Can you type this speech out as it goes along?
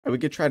And we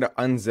could try to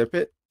unzip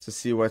it to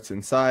see what's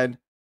inside.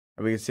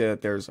 And we can see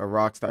that there's a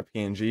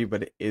rocks.png,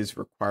 but it is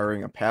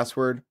requiring a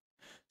password.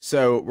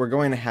 So we're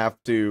going to have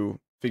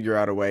to figure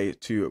out a way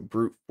to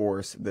brute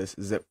force this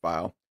zip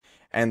file.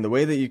 And the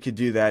way that you could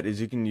do that is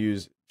you can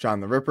use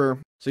John the Ripper.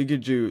 So you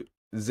could do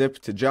zip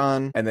to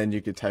John, and then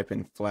you could type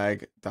in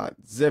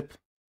flag.zip,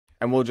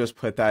 and we'll just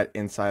put that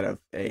inside of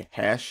a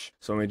hash.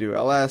 So when we do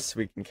ls,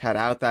 we can cat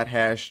out that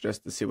hash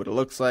just to see what it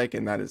looks like,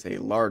 and that is a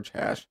large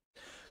hash.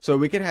 So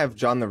we could have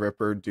John the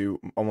Ripper do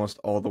almost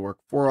all the work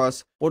for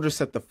us. We'll just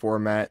set the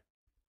format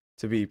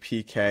to be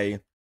pk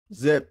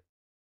zip.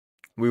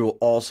 We will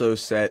also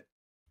set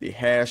the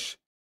hash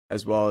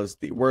as well as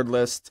the word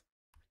list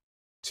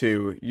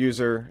to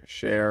user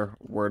share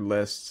word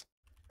lists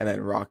and then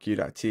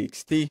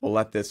rocku.txt. We'll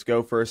let this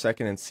go for a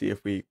second and see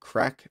if we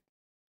crack,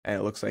 and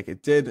it looks like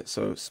it did.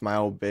 So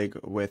smile big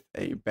with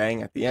a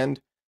bang at the end.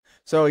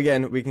 So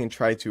again, we can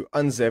try to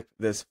unzip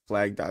this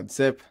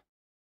flag.zip,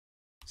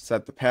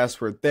 set the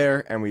password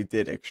there, and we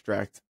did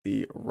extract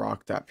the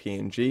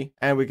rock.png,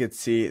 and we could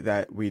see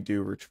that we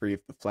do retrieve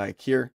the flag here.